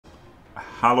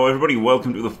Hello everybody,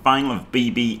 welcome to the final of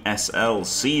BBSL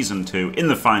Season 2. In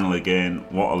the final again,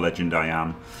 what a legend I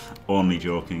am. Only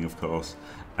joking, of course.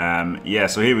 So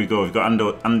here we go. We've got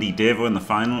Andy Davo in the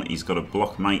final. He's got a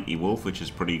block Mighty Wolf, which is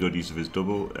pretty good use of his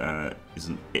double,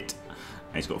 isn't it?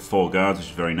 He's got 4 guards, which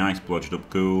is very nice. Blodged up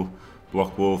Ghoul,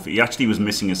 Block Wolf. He actually was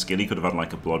missing a skill. He could have had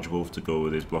like a Blodge Wolf to go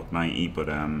with his block Mighty, but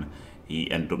he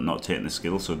ended up not taking the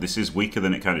skill, so this is weaker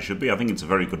than it kind of should be. I think it's a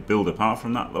very good build apart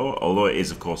from that though, although it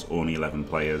is of course only 11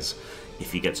 players.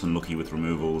 If he gets unlucky with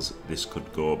removals, this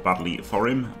could go badly for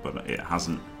him, but it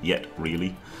hasn't yet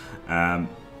really. Up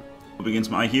against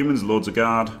my humans, loads of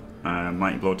guard,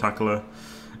 Mighty Blow Tackler,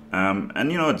 and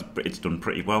you know, it's done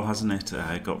pretty well, hasn't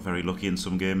it? Got very lucky in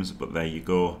some games, but there you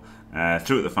go.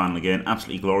 Through at the final again,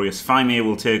 absolutely glorious. Faemir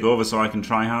will take over so I can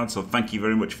try hard, so thank you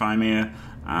very much Faemir,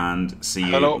 and see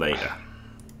you later.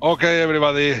 Okay,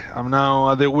 everybody, I'm now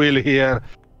at the wheel here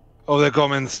of the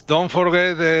comments. Don't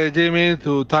forget, Jimmy,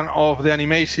 to turn off the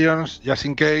animations, just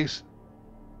in case.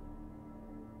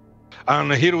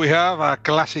 And here we have a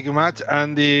classic match,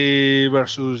 Andy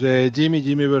versus Jimmy,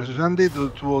 Jimmy versus Andy,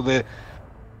 two of the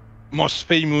most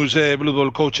famous Blood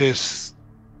Bowl coaches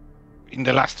in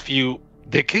the last few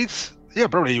decades. Yeah,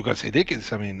 probably you can say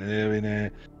decades. I mean,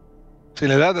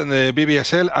 like that, and the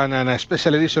BBSL, and a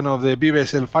special edition of the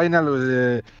BBSL final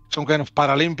with some kind of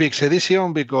Paralympics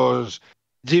edition, because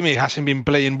Jimmy hasn't been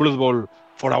playing Blood Bowl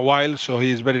for a while, so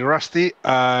he's very rusty,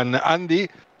 and Andy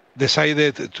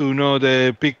decided to not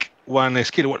pick one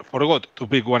skill, well, forgot to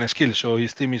pick one skill, so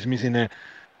his team is missing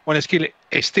one skill.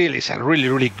 Still, it's a really,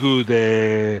 really good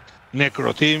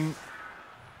Necro team.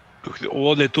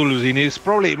 All the tools he needs.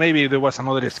 Probably, maybe there was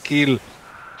another skill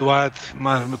to add,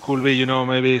 could be, you know,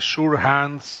 maybe sure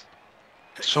hands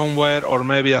somewhere, or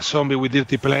maybe a zombie with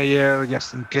dirty player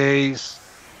just in case.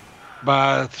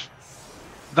 But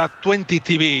that 20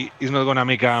 TV is not gonna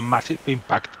make a massive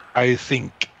impact, I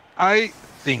think.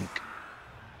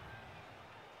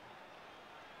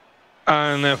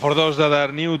 And for those that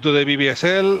are new to the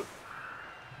BBSL,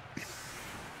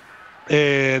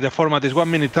 the format is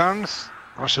 1 minute turns,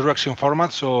 resurrection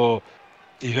format, so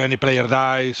if any player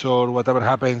dies or whatever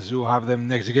happens, you have them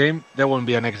next game. There won't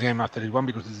be a next game after this one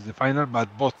because this is the final,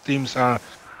 but both teams are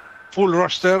full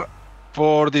roster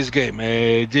for this game.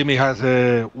 Jimmy has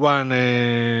one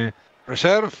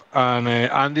reserve, and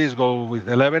Andy's go with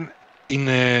 11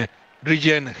 in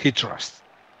region he trusts.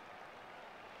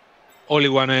 Only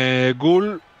one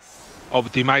ghoul,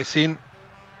 optimizing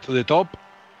to the top.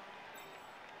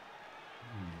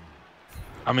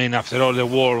 I mean, after all, the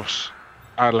wolves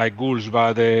are like ghouls,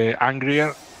 but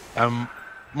angrier, and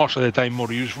most of the time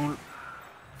more useful.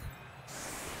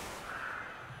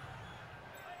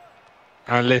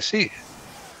 And let's see.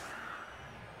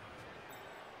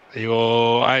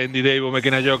 Andy Davo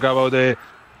making a joke about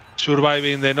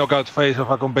surviving the knockout phase of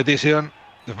a competition,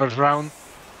 the first round.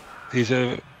 He's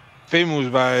famous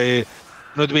by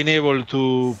not being able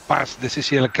to pass the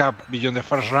CCL Cup beyond the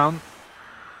first round.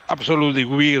 Absolutely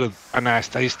weird and a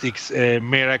statistics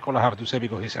miracle, I have to say,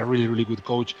 because he's a really, really good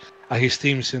coach, and his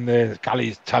teams in the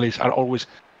Chalice are always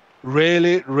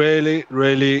really, really,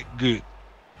 really good.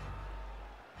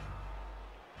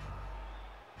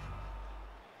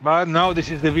 But now this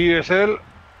is the BBSL,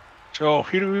 so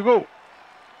here we go.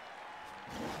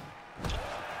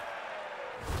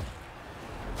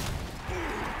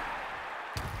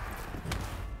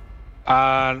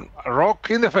 And rock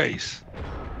in the face.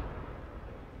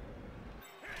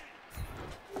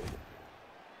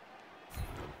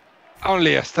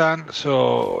 Only a stun,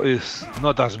 so it's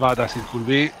not as bad as it could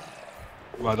be,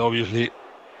 but obviously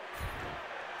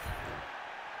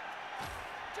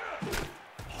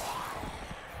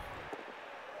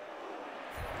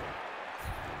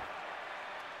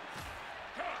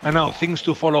and now things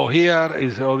to follow here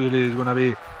is obviously going to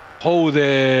be how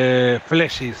the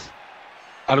fleshes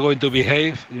are going to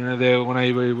behave. You know, they're going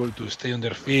to be able to stay on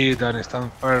their feet and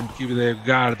stand firm, keep the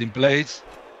guard in place.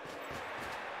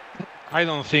 I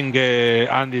don't think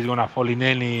Andy is going to fall in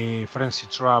any frenzy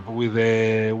trap with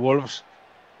the Wolves.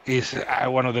 He's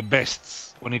one of the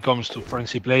best when it comes to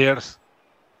frenzy players.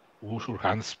 Ooh, sure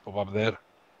hands pop up there.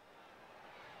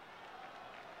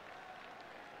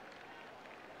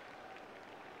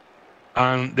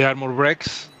 And there are more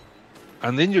breaks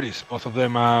and injuries. Both of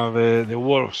them are the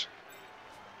Wolves.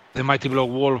 The Mighty Block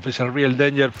Wolf is a real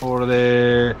danger for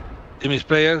the Jimmy's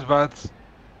players, but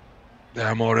they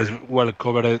are more or less well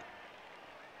covered.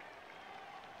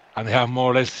 And they have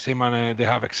more or less the same, they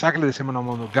have exactly the same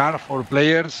amount of guard for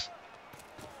players.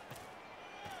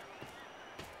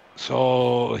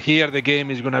 So here the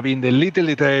game is going to be in the little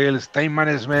details, time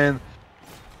management,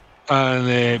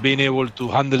 and being able to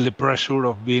handle the pressure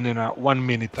of being in a 1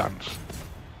 minute turns.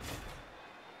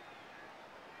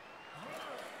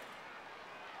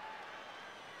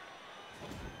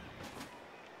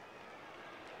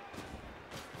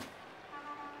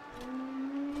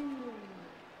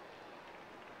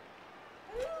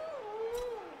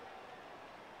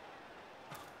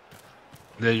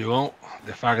 There you go.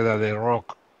 The fact that the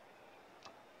rock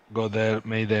got there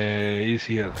made it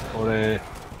easier for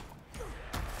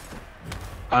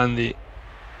Andy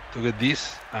to get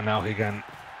this, and now he can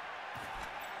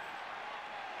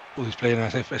put his player in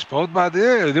a safe spot. But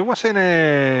there wasn't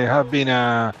have been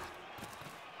a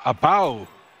pow.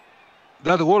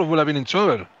 That wolf would have been in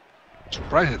trouble.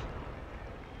 Surprised.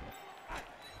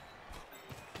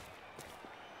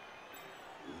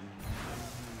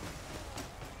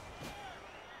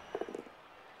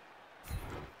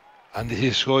 And this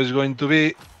is how it's going to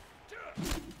be.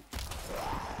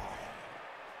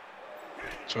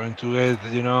 Trying to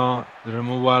get, you know, the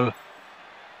removal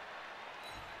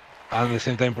and at the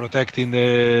same time protecting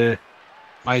the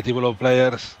mighty blow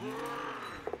players.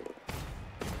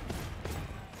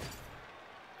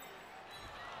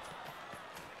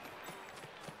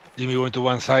 Jimmy going to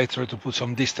one side, try to put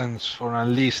some distance for at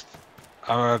least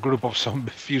a group of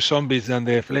few zombies than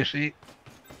the fleshy.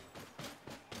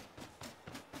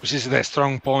 Which is the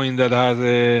strong point that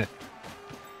has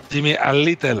Jimmy a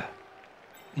little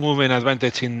movement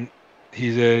advantage in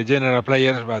his general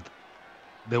players, but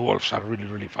the wolves are really,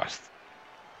 really fast.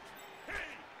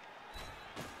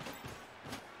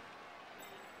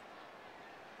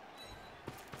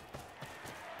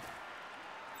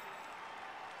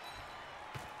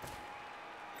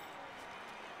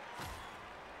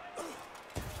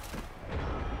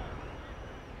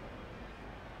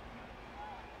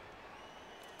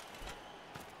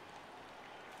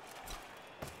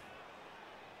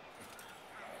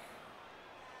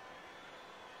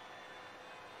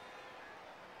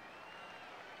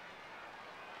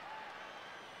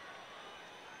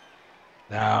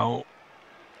 Now,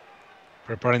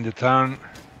 preparing the turn.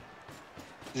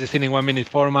 This is in 1 minute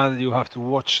format. You have to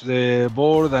watch the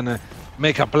board and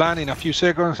make a plan in a few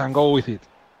seconds and go with it.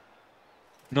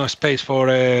 No space for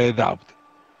doubt.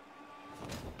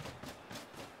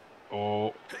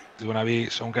 Or it's gonna be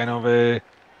some kind of a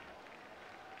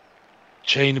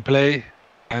chain play.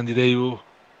 Andy Davo,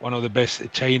 one of the best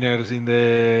chainers in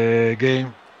the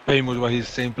game, famous by his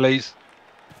same plays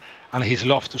and his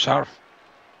love to serve.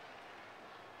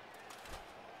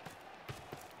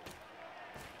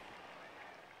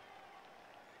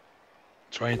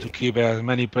 Trying to keep as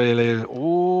many players.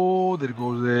 Oh, there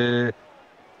goes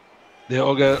the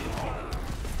ogre.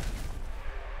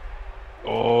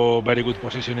 Oh, very good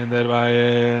positioning there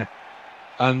by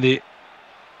Andy.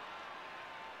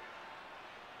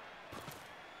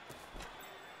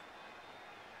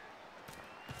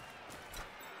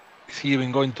 Is he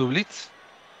even going to blitz?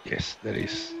 Yes, there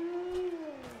is.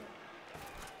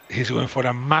 He's going for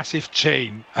a massive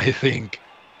chain, I think.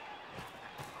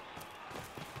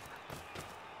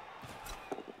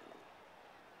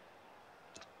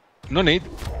 No need.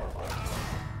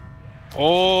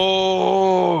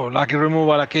 Oh, lucky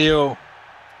removal, aquello.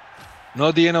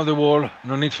 Not the end of the wall.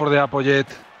 No need for the apo yet.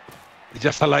 It's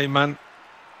just alignment.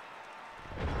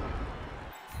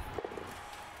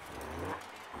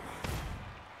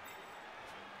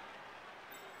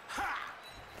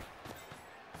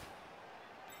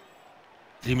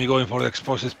 Jimmy going for the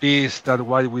exposed piece. That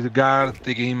white with guard,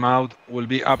 taking him out will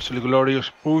be absolutely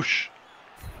glorious. Push.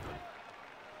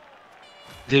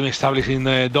 Jimmy establishing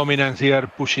dominance here,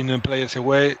 pushing the players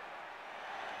away.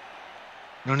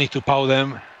 No need to pow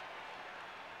them.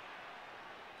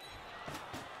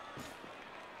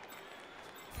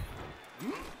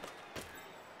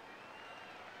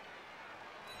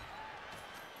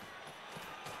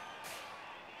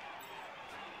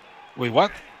 Wait,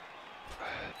 what?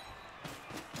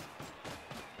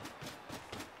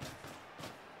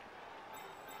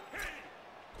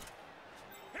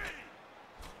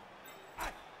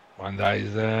 One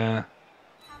dies there.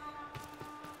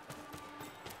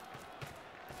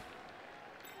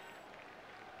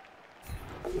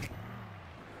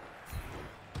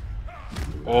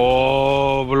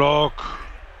 Oh, block.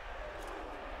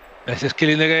 Best skill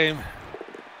in the game.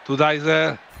 2 dies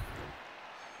there.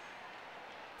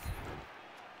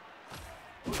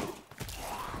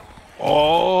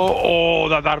 Oh,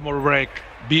 that armor break.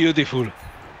 Beautiful.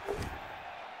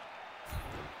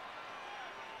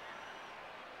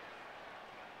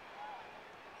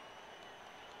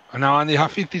 And now Andy has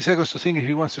 50 seconds to think if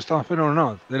he wants to start Faemir or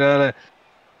not.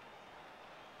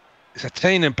 It's a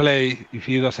chain and play if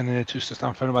he doesn't choose to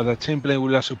stand firm, but the chain play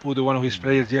will also put one of his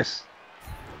players, yes,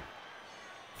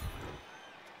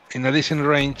 in a decent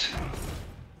range.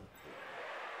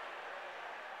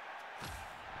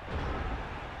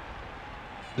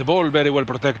 The ball very well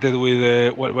protected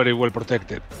with very well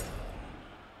protected.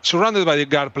 Surrounded by the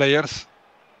guard players.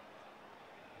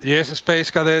 Yes,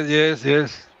 space cadet, yes,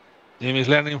 yes. Jimmy's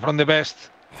learning from the best.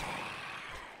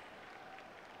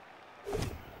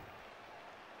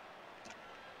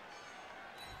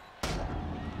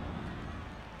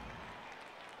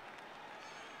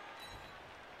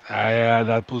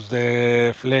 That puts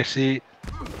the fleshy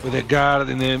with the guard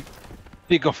in the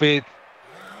peak of it.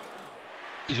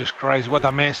 Jesus Christ, what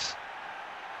a mess.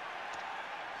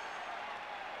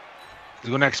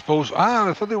 He's gonna expose.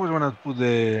 I thought he was gonna put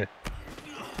the.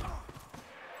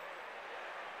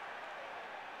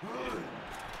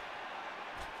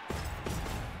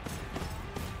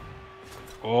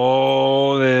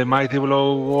 Oh, the mighty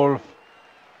blow, Wolf.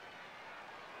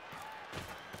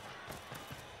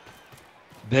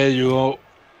 There you go.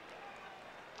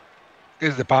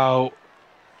 Here's the POW.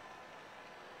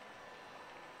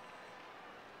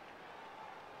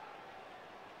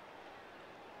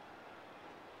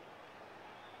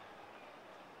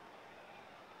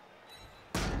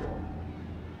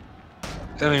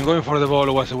 I mean, going for the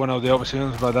ball was one of the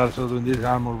options, but also doing this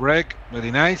armor break,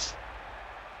 very nice.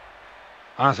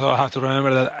 Also, I have to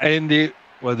remember that Andy,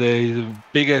 well, the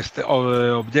biggest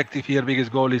objective here,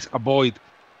 biggest goal is avoid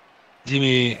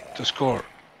Jimmy to score,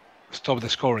 stop the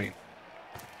scoring.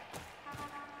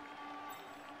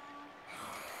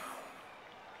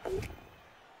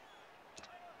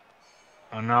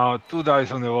 And now 2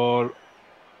 dice on the ball.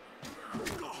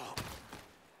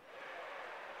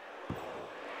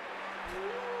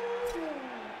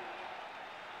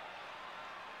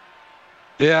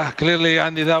 Yeah, clearly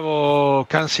Andy Davo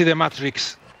can see the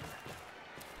matrix.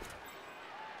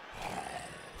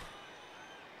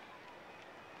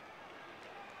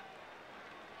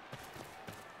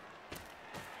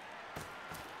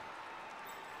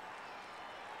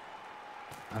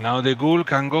 And now the ghoul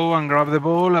can go and grab the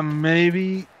ball and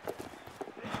maybe...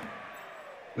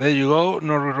 There you go,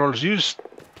 no rerolls used.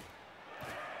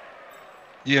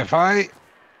 GFI,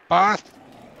 pass.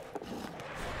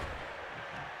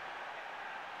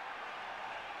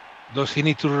 Does he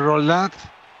need to reroll that?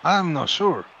 I'm not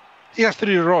sure. He has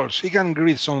 3 rolls. He can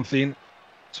grid something.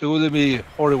 So it would be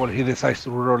horrible if he decides to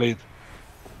reroll it.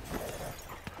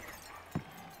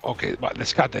 Okay, but the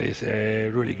scatter is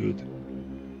really good.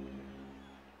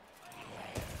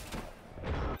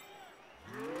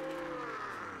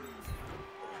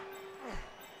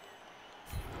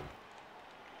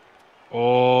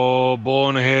 Oh,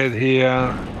 bonehead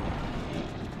here.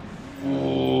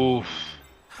 Oof.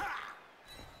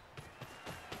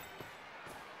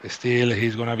 Still,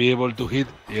 he's gonna be able to hit.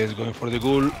 Yes, going for the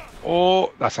ghoul.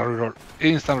 Oh, that's a reroll.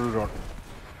 Instant reroll.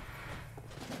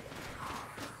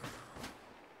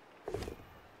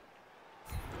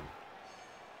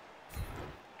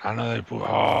 Another pull.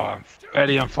 Oh,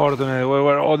 very unfortunate. Where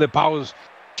were all the powers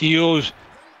he used?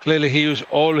 Clearly, he used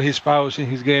all his powers in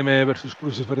his game versus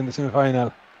Crucifer in the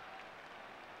semifinal.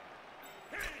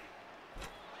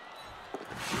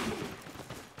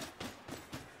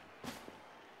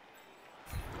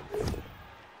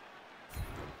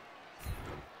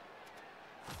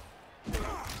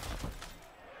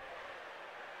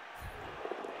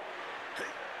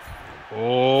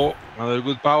 Oh, another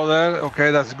good powder.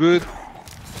 Okay, that's good.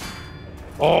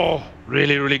 Oh,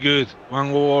 really, really good.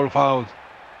 One wolf out.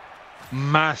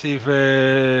 Massive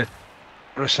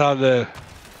result there.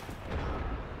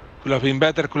 Could have been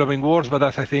better, could have been worse, but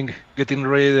that's, I think, getting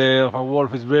rid of a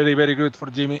wolf is very, very good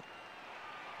for Jimmy.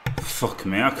 Fuck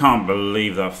me, I can't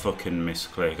believe that fucking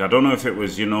misclick. I don't know if it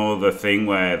was, you know, the thing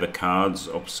where the cards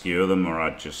obscure them or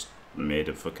I just made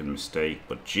a fucking mistake,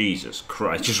 but Jesus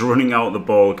Christ, just running out the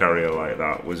ball carrier like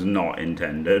that was not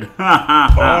intended.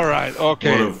 Alright,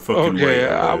 okay. What a fucking way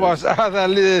I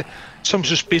had some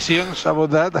suspicions about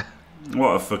that.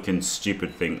 What a fucking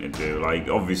stupid thing to do. Like,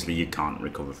 obviously you can't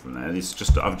recover from there. It's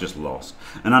just, I've just lost.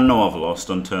 And I know I've lost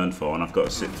on turn 4 and I've got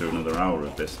to sit through another hour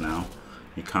of this now.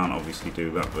 You can't obviously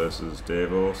do that versus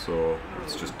Davo, so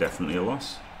it's just definitely a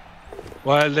loss.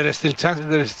 Well, there is still chances.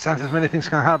 There is chances many things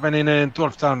can happen in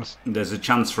 12 turns. There's a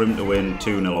chance for him to win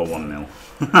 2-0 or 1-0.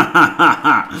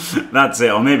 That's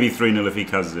it. Or maybe 3-0 if he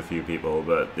casts a few people,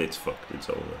 but it's fucked. It's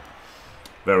over.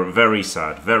 Very, very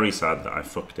sad. Very sad that I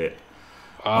fucked it.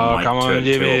 Oh, like come on, turn 2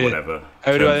 or Jimmy. whatever.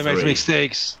 Everybody turn makes 3.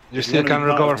 mistakes. You You still wanna be can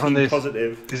part recover of from Team this.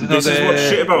 Positive. This is This not is what's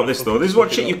shit the... about this though. This is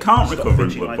what shit you can't Stop recover in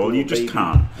bitching Blood like Bowl. a You little just baby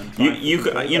can't. and try and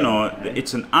fucking play You know, better, eh?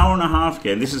 it's an hour and a half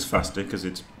game. This is faster because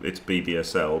it's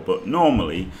BBSL, but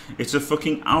normally it's a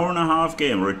fucking hour and a half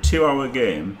game or a 2-hour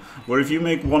game where if you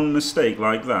make one mistake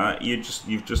like that, you've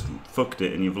just fucked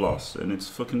it and you've lost, and it's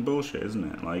fucking bullshit,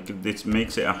 isn't it? Like it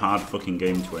makes it a hard fucking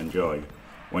game to enjoy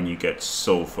when you get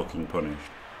so fucking punished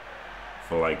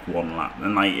for like one lap.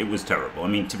 And like it was terrible. I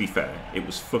mean, to be fair, it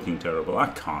was fucking terrible. I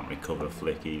can't recover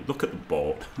Flicky. Look at the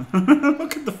board.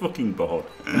 Look at the fucking board.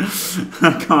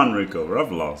 I can't recover.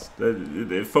 I've lost.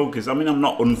 Focus. I mean, I'm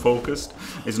not unfocused.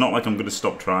 It's not like I'm going to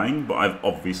stop trying, but I've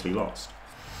obviously lost.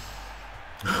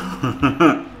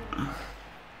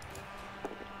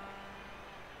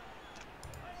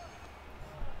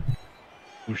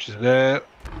 Push is there.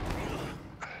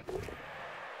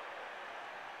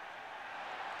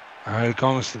 Here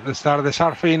comes the start of the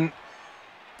surfing.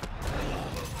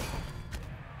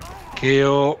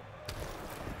 KO.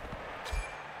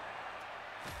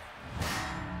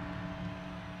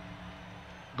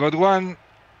 Got one.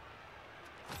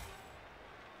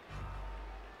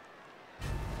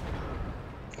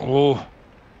 Oh.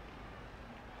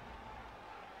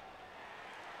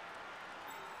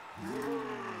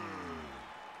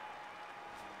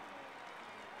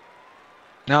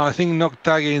 Now I think not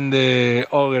tagging the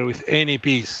ogre with any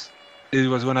piece. It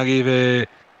was gonna give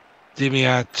Jimmy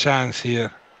a chance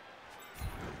here.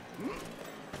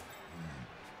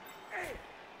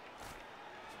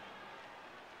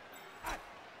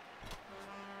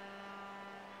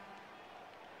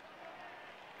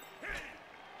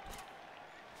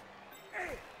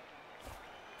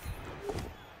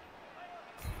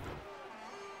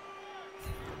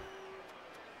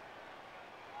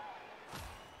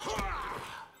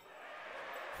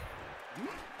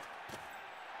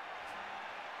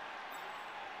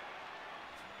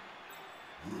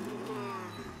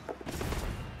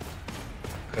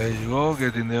 There you go,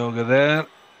 getting the ogre there.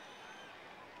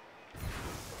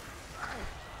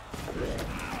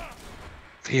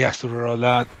 He has to roll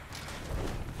that.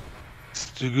 It's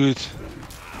too good.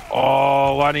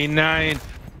 Oh, 1 in 9.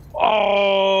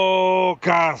 Oh,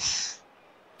 Cass.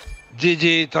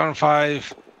 GG, turn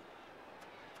 5.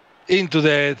 Into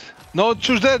dead. No,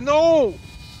 choose dead, no!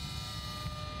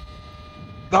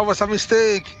 That was a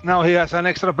mistake. Now he has an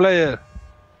extra player.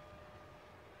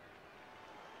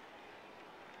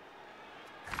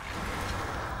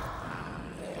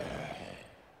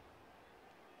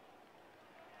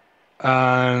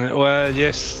 And well,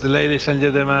 yes, ladies and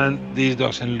gentlemen, this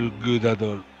doesn't look good at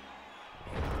all.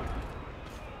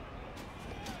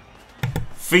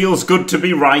 Feels good to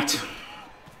be right.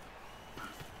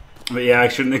 But yeah, I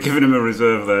shouldn't have given him a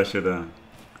reserve there, should I?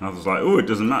 I was like, oh, it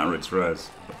doesn't matter, it's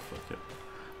res. But fuck it.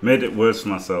 Made it worse for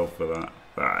myself for that.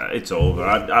 But it's over.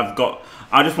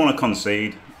 I just want to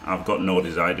concede. I've got no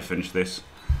desire to finish this.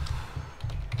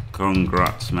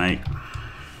 Congrats, mate.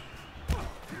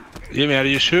 Jimmy, are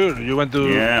you sure you want to?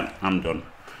 Yeah, I'm done.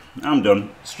 I'm done.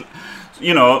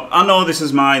 You know, I know this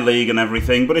is my league and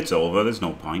everything, but it's over. There's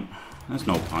no point. There's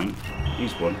no point.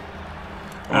 He's won.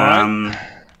 Right.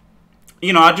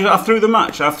 You know, I threw the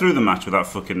match. I threw the match with that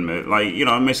fucking like, you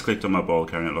know, I misclicked on my ball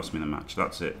carrying it, lost me the match.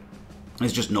 That's it.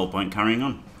 There's just no point carrying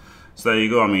on. So there you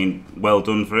go. I mean, well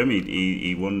done for him.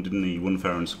 He won, didn't he? He won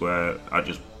fair and square. I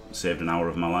just saved an hour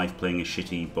of my life playing a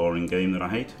shitty, boring game that I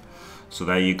hate. So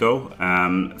there you go.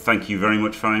 Thank you very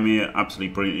much, Faemir.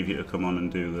 Absolutely brilliant of you to come on and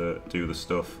do the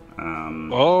stuff.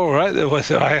 All right,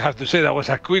 I have to say that was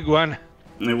a quick one.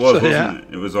 It was, So, wasn't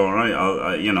it? It was all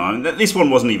right. You know, I mean, this one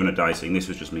wasn't even a dicing. This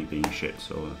was just me being shit.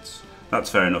 So that's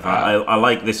fair enough. I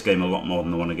like this game a lot more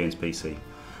than the one against PC.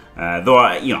 Though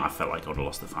I felt like I would have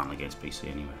lost the final against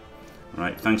PC anyway. All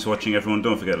right. Thanks for watching, everyone.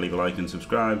 Don't forget to leave a like and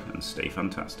subscribe, and stay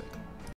fantastic.